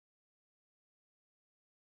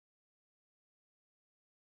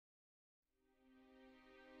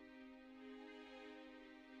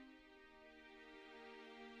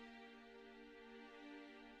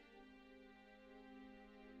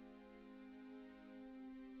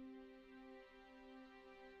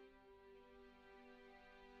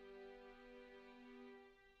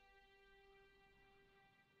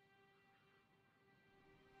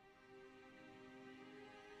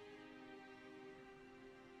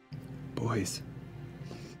boys.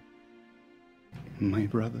 My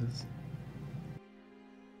brothers.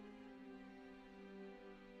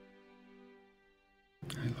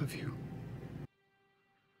 I love you.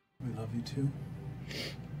 We love you too.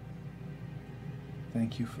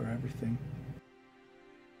 Thank you for everything.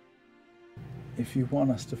 If you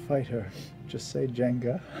want us to fight her, just say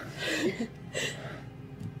Jenga.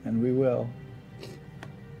 And we will.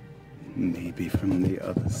 Maybe from the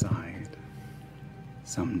other side.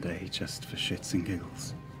 Someday, just for shits and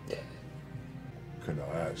giggles. Can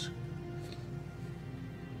I ask?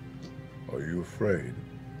 Are you afraid?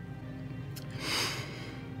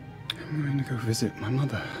 I'm going to go visit my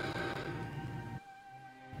mother.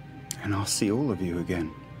 And I'll see all of you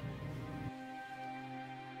again.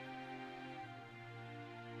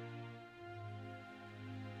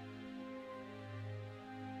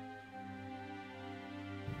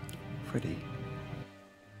 Freddie.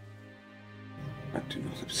 I do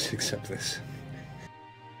not accept this.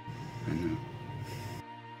 I know.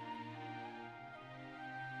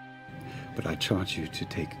 But I charge you to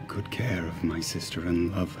take good care of my sister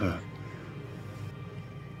and love her.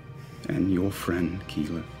 And your friend,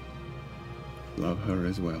 Keela. Love her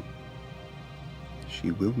as well.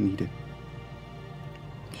 She will need it.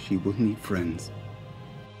 She will need friends.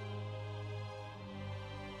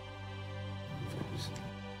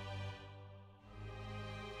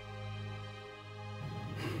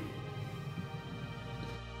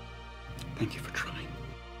 Thank you for trying.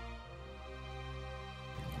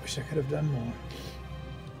 Wish I could have done more.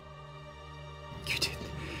 You did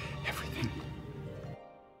everything.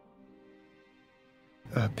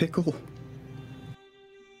 Pickle.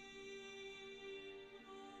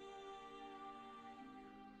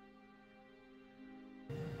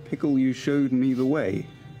 Pickle, you showed me the way.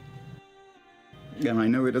 And I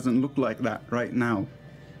know it doesn't look like that right now.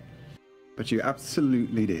 But you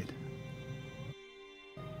absolutely did.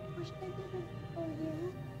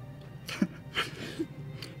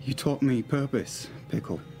 You taught me purpose,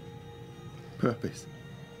 Pickle. Purpose.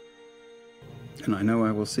 And I know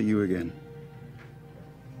I will see you again.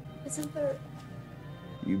 Isn't there...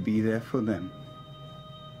 You be there for them.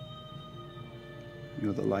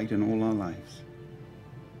 You're the light in all our lives.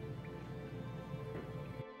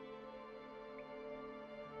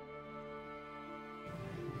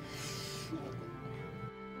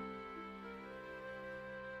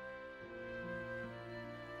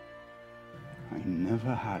 I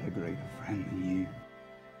never had a greater friend than you.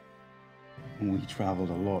 When we traveled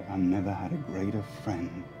a lot, I never had a greater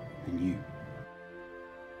friend than you.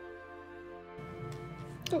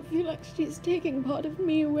 I feel like she's taking part of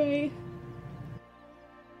me away.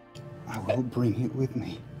 I will bring it with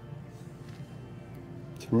me.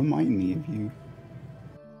 To remind me of you.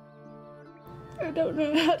 I don't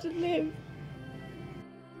know how to live.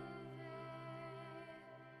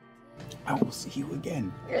 I will see you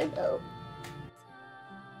again. I know.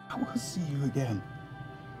 I will see you again.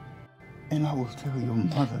 And I will tell your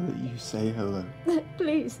mother that you say hello.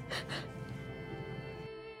 Please.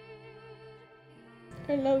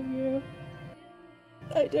 I love you.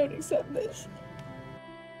 I don't accept this.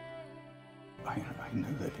 I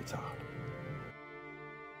know that it's hard.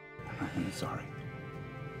 And I'm sorry.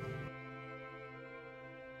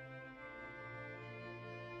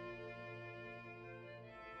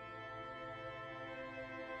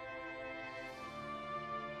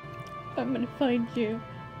 I'm gonna find you.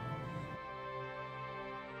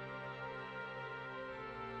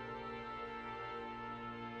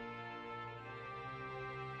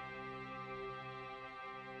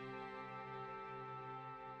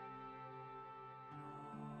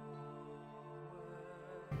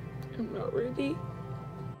 I'm not ready.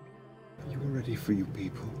 You're ready for you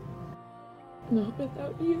people. Not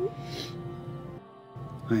without you.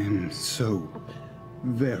 I am so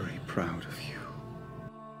very proud of you.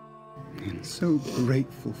 And so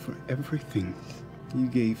grateful for everything you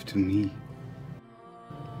gave to me.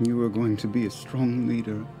 You are going to be a strong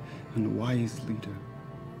leader and a wise leader.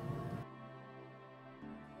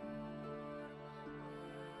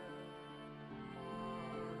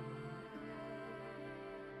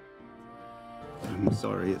 I'm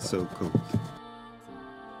sorry it's so cold.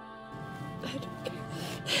 I don't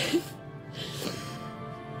care.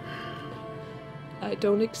 I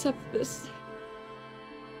don't accept this.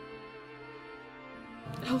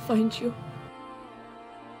 I'll find you.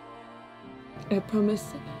 I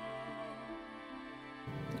promise.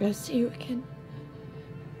 I'll see you again.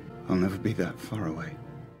 I'll never be that far away.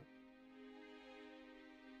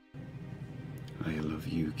 I love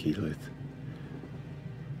you, Keelith.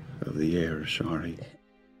 Of the air, Shari.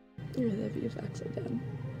 I love you, Vaxadan.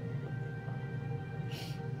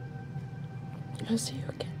 I'll see you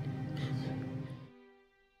again.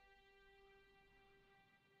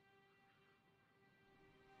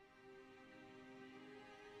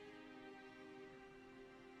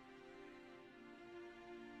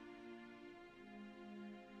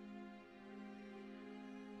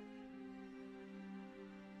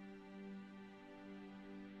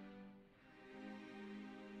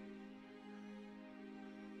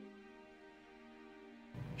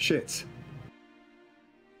 Shit.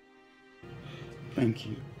 Thank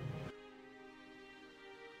you.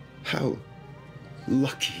 How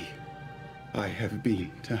lucky I have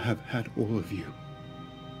been to have had all of you.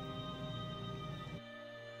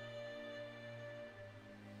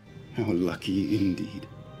 How lucky indeed.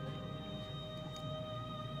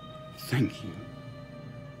 Thank you.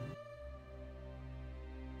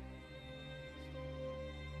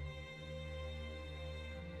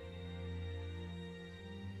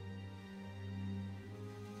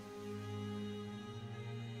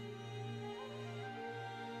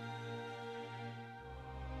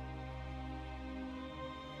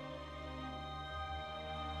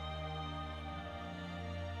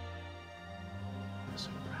 I'm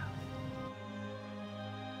so proud.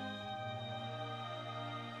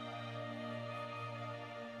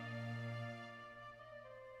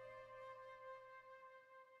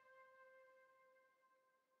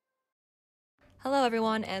 Hello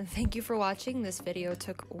everyone, and thank you for watching. This video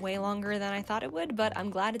took way longer than I thought it would, but I'm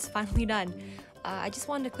glad it's finally done. I just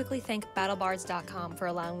wanted to quickly thank battlebards.com for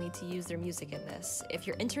allowing me to use their music in this. If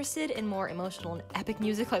you're interested in more emotional and epic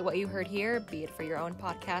music like what you heard here, be it for your own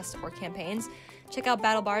podcast or campaigns, check out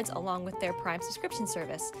BattleBards along with their Prime subscription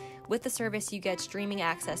service. With the service, you get streaming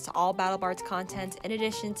access to all BattleBards content, in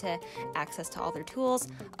addition to access to all their tools,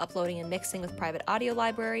 uploading and mixing with private audio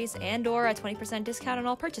libraries, and/or a 20% discount on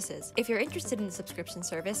all purchases. If you're interested in the subscription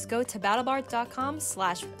service, go to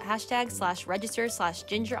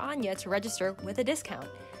battlebards.com/#register/gingeranya to register with a discount,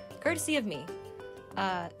 courtesy of me.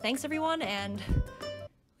 Thanks everyone, and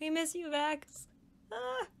we miss you, Vax.